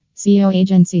SEO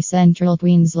Agency Central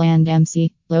Queensland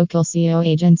MC. Local SEO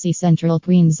Agency Central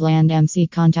Queensland MC.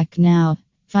 Contact now.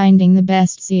 Finding the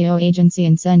best SEO agency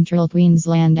in Central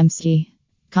Queensland MC.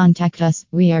 Contact us.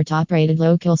 We are top rated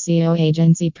local SEO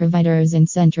agency providers in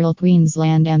Central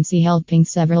Queensland MC, helping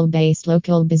several based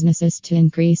local businesses to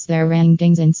increase their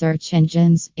rankings in search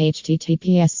engines.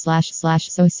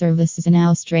 https:// services in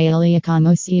Australia.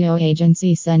 Como SEO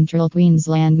Agency Central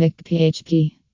Queensland MIC PHP.